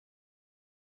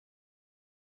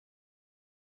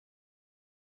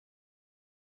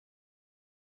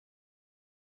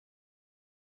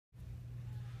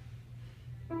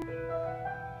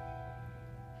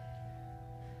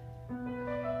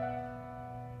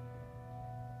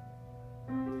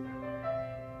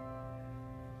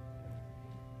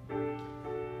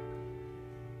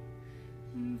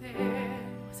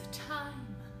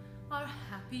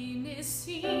days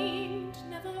seemed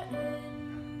never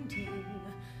ending.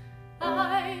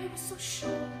 I was so sure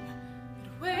that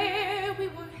where we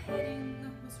were heading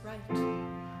was right.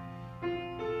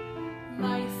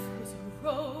 Life was a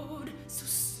road so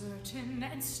certain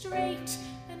and straight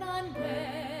and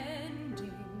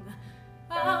unbending.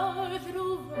 Our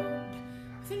little road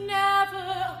with never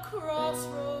a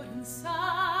crossroad in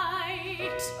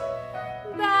sight.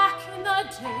 Back in the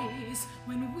days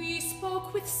when we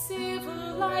spoke with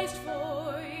civilized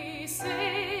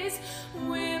voices,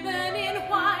 women in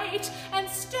white and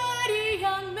sturdy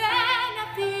young men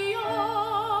at the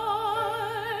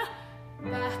oar.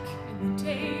 Back in the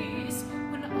days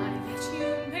when I let you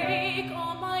make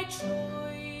all my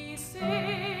choices.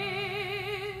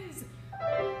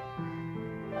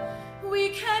 We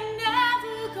can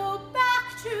never go back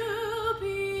to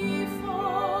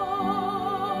before.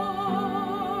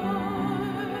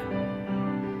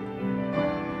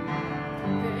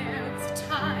 There was a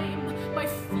time my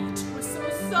feet were so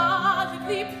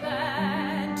solidly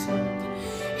planted.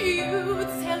 You'd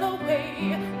sail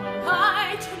away while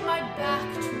I turned my back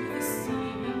to the sea.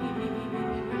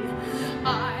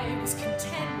 I was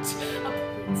content, a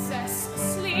princess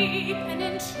asleep and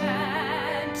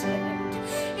enchanted.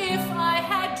 If I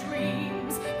had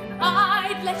dreams, then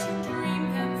I'd let you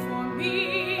dream them for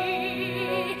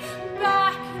me.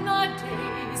 Back in the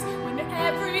days when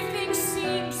everything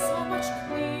seemed so much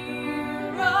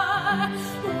clearer,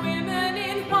 women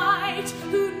in white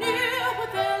who knew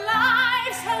what their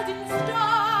lives held in store.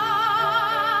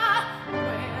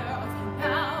 Where are they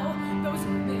now, those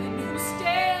women who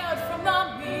stared from the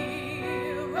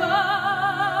mirror?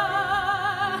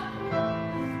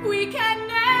 We can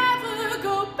never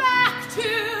go back to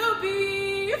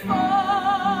before.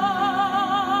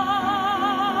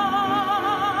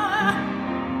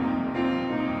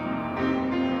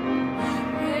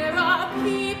 There are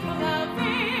people out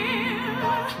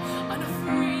there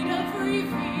unafraid of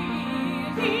revealing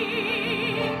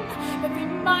that they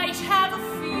might have a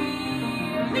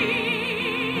feeling,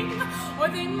 or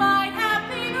they might have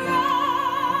been wrong.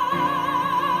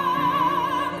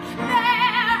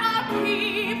 There are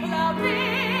people out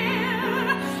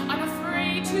there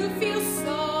unafraid to feel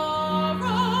sorrow,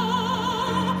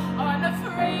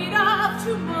 unafraid of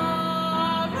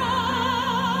tomorrow,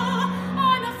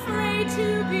 unafraid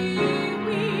to be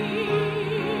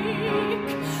weak,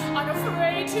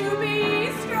 unafraid to be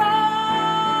strong.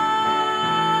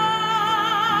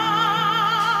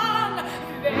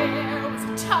 There was a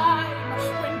time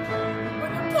when you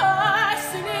were the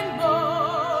person in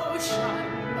motion.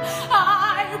 I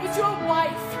was your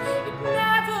wife. It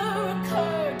never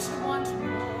occurred to want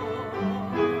more.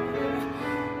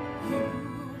 You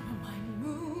were my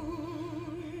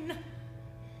moon,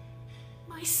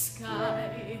 my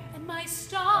sky, and my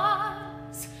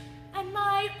stars, and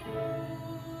my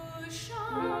ocean.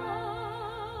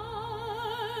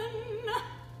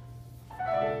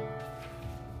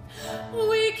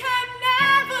 We can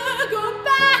never go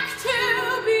back to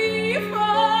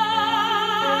before.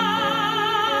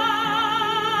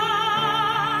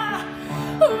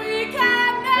 We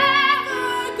can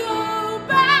never go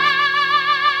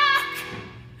back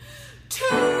to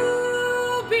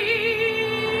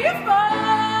before.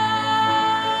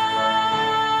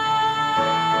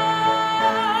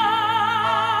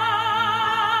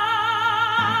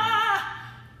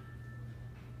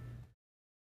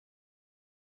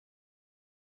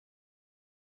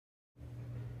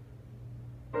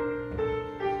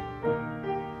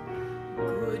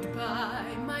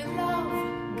 Goodbye, my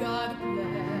love, God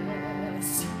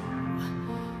bless you.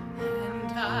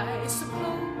 And I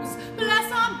suppose, bless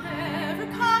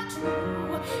America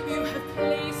too. You have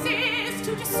places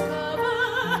to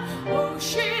discover,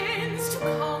 oceans to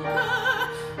conquer.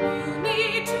 You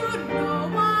need to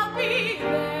know I'll be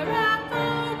there at the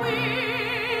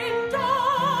window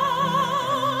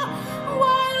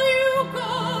while you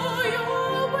go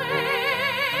your way.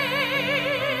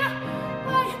 I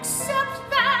accept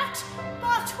that,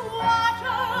 but what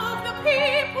of the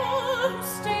people who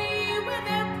stay where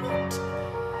they're put,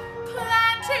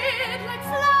 planted like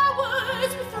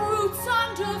flowers with roots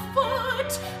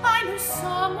underfoot? I know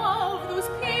some of those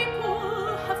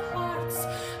people have hearts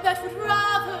that would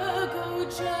rather go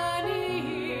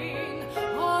journeying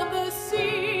on the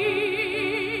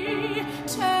sea.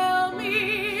 Tell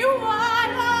me, what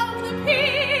of the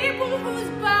people whose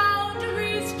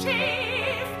boundaries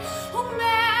chafe, who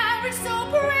marry so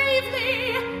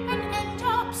bravely and end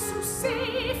up so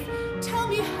safe? Tell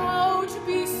me how to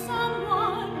be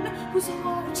someone whose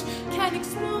heart can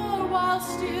explore while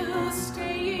still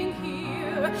staying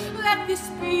here. Let this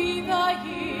be the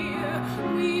year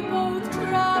we both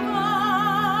travel.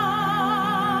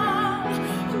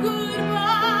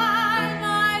 Goodbye,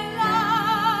 my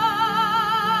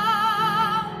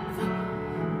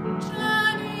love.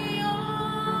 Journey on.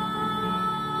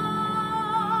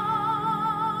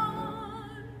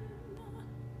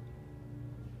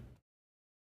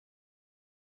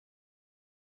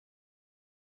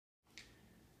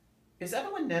 Is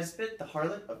Evelyn Nesbit the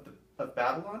harlot of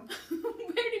Babylon?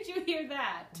 Where did you hear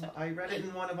that? I read it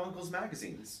in one of Uncle's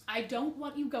magazines. I don't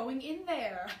want you going in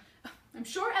there. I'm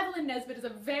sure Evelyn Nesbit is a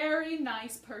very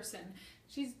nice person.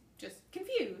 She's just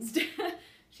confused.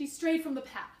 She's strayed from the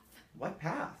path. What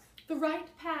path? The right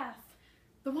path.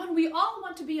 The one we all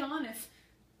want to be on if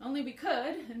only we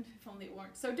could, and if only it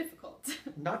weren't so difficult.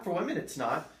 Not for women, it's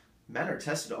not. Men are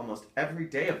tested almost every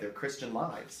day of their Christian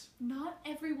lives. Not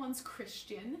everyone's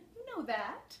Christian. You know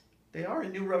that. They are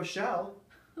in New Rochelle.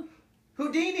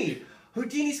 Houdini!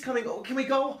 Houdini's coming. Oh, can we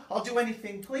go? I'll do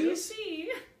anything, please. You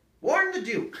see? Warn the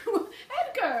Duke.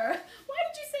 Edgar! Why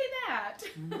did you say that?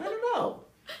 I don't know.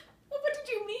 Well, what did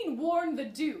you mean, warn the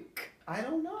Duke? I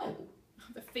don't know.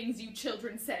 The things you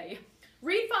children say.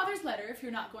 Read Father's letter if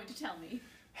you're not going to tell me.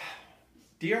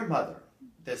 Dear Mother,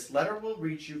 this letter will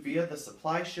reach you via the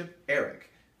supply ship Eric.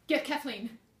 Get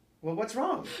Kathleen. Well, what's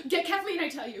wrong? Get Kathleen, I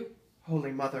tell you.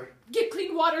 Holy Mother. Get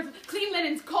clean water, clean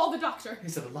linens, call the doctor.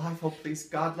 Is it alive? Oh, please,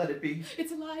 God, let it be.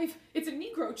 It's alive. It's a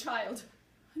Negro child.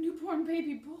 A newborn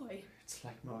baby boy. It's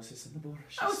like Moses in the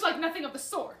bulrushes. Oh, it's like nothing of the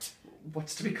sort.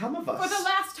 What's to become of us? For the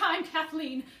last time,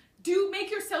 Kathleen, do make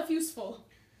yourself useful.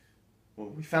 Well,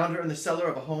 we found her in the cellar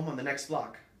of a home on the next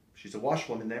block. She's a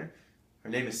washwoman there. Her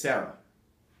name is Sarah.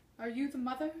 Are you the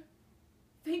mother?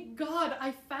 Thank God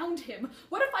I found him.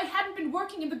 What if I hadn't been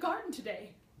working in the garden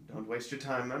today? Don't waste your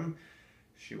time, ma'am.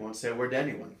 She won't say a word to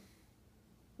anyone.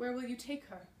 Where will you take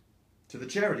her? To the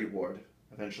charity ward.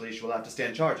 Eventually she will have to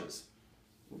stand charges.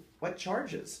 What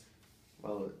charges?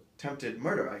 Well, attempted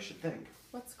murder, I should think.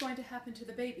 What's going to happen to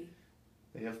the baby?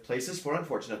 They have places for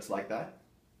unfortunates like that.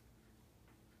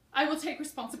 I will take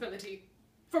responsibility.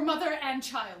 For mother and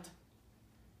child.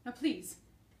 Now please,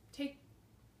 take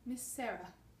Miss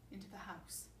Sarah into the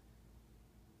house.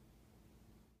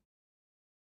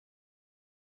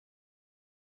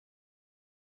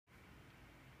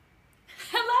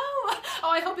 Hello! Oh,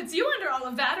 I hope it's you under all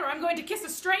of that, or I'm going to kiss a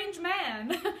strange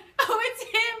man. Oh, it's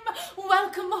him!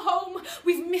 Welcome home.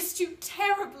 We've missed you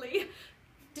terribly.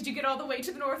 Did you get all the way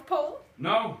to the North Pole?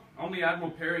 No, only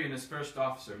Admiral Perry and his first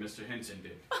officer, Mr. Hinson,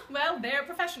 did. Well, they're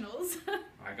professionals.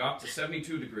 I got to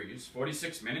 72 degrees,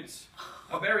 46 minutes.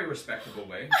 A very respectable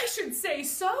way. I should say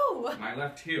so. My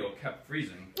left heel kept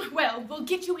freezing. Well, we'll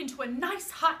get you into a nice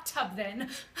hot tub then.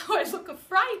 Oh, I look a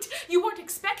fright. You weren't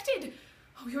expected.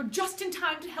 Oh, you're just in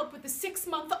time to help with the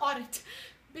 6-month audit.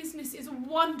 Business is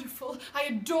wonderful. I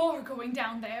adore going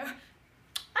down there.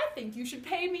 I think you should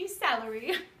pay me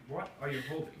salary. What are you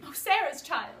holding? Oh, Sarah's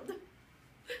child.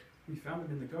 We found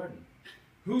him in the garden.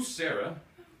 Who's Sarah?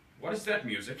 What is that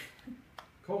music?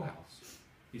 Coalhouse.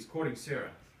 He's courting Sarah.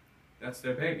 That's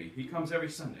their baby. He comes every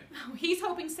Sunday. Oh, he's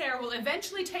hoping Sarah will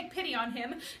eventually take pity on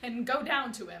him and go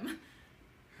down to him.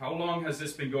 How long has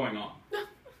this been going on?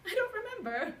 I don't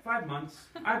remember. 5 months.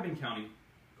 I've been counting.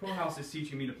 Coalhouse is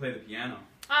teaching me to play the piano.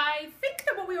 I think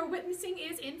that what we are witnessing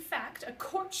is, in fact, a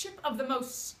courtship of the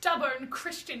most stubborn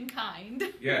Christian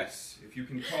kind. Yes, if you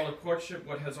can call a courtship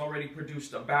what has already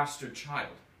produced a bastard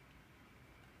child.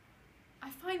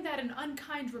 I find that an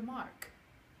unkind remark.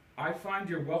 I find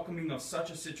your welcoming of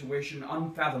such a situation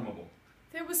unfathomable.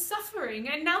 There was suffering,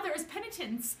 and now there is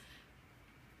penitence.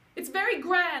 It's very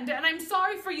grand, and I'm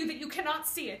sorry for you that you cannot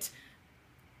see it.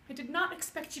 I did not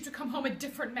expect you to come home a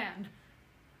different man.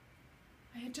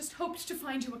 I had just hoped to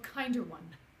find you a kinder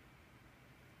one.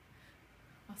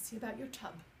 I'll see about your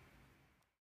tub.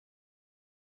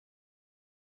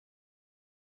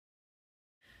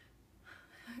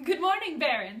 Good morning,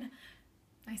 Baron.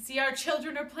 I see our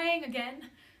children are playing again.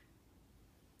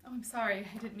 Oh, I'm sorry.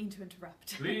 I didn't mean to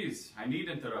interrupt. Please, I need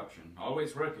interruption.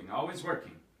 Always working, always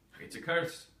working. It's a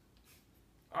curse.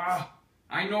 Ah,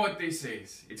 I know what this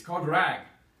is. It's called rag.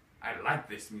 I like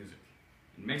this music.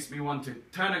 It makes me want to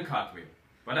turn a cartwheel.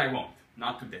 But I won't.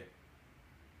 Not today.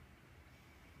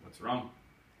 What's wrong?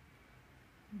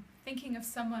 I'm thinking of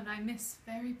someone I miss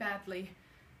very badly.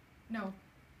 No,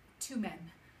 2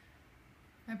 men.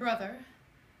 My brother,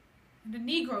 and a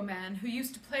Negro man who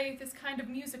used to play this kind of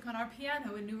music on our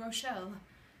piano in New Rochelle.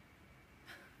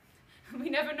 We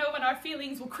never know when our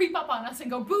feelings will creep up on us and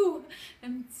go boo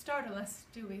and startle us,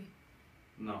 do we?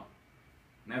 No.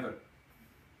 Never.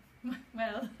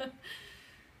 Well...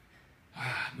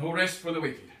 No rest for the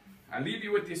wicked. I leave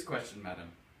you with this question,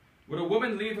 madam. Would a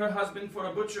woman leave her husband for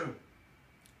a butcher?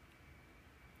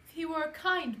 If he were a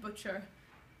kind butcher,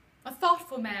 a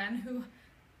thoughtful man who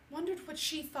wondered what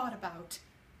she thought about,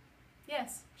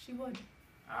 yes, she would.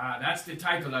 Ah, that's the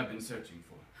title I've been searching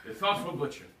for. The thoughtful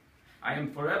butcher. I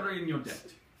am forever in your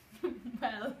debt.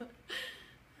 Well...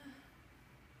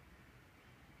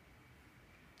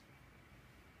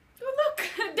 Oh, look!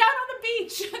 Down on the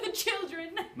beach! The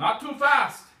children! Not too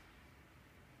fast!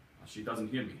 Well, she doesn't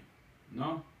hear me.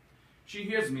 No? She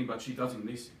hears me, but she doesn't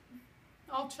listen.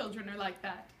 All children are like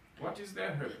that. What is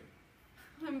their hurry?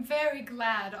 I'm very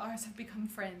glad ours have become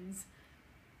friends.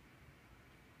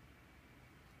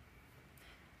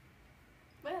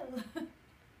 Well...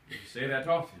 You say that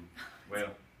often. Well,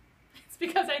 It's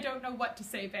because I don't know what to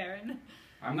say, Baron.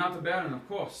 I'm not a baron, of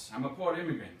course. I'm a poor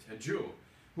immigrant, a Jew,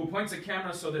 who points a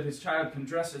camera so that his child can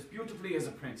dress as beautifully as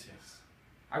a princess.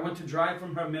 I want to drive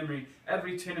from her memory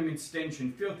every tenement stench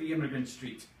and filthy immigrant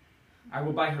street. I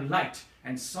will buy her light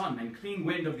and sun and clean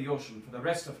wind of the ocean for the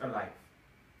rest of her life.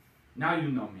 Now you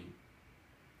know me.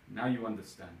 Now you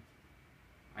understand.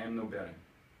 I am no baron.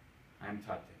 I am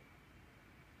Tate.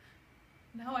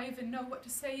 Now I even know what to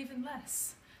say even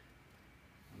less.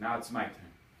 Now it's my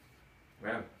turn.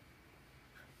 Well,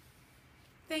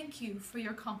 Thank you for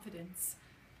your confidence.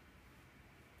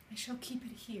 I shall keep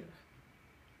it here.